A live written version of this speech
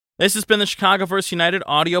This has been the ChicagoVerseUniteD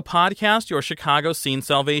audio podcast, your Chicago scene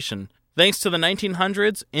salvation. Thanks to the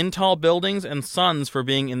 1900s, in tall buildings, and suns for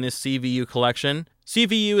being in this CVU collection.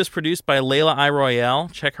 CVU is produced by Layla I. Royale.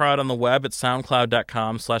 Check her out on the web at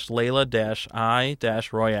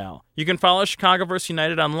soundcloud.com/Layla-I-Royale. You can follow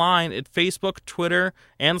ChicagoVerseUniteD online at Facebook, Twitter,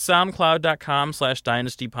 and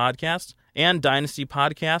soundcloud.com/dynastypodcast and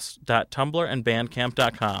dynastypodcast.tumblr and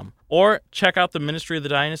bandcamp.com. Or check out the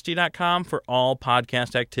ministryofthedynasty.com for all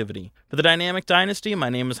podcast activity. For the Dynamic Dynasty, my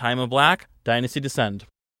name is Jaime Black. Dynasty Descend.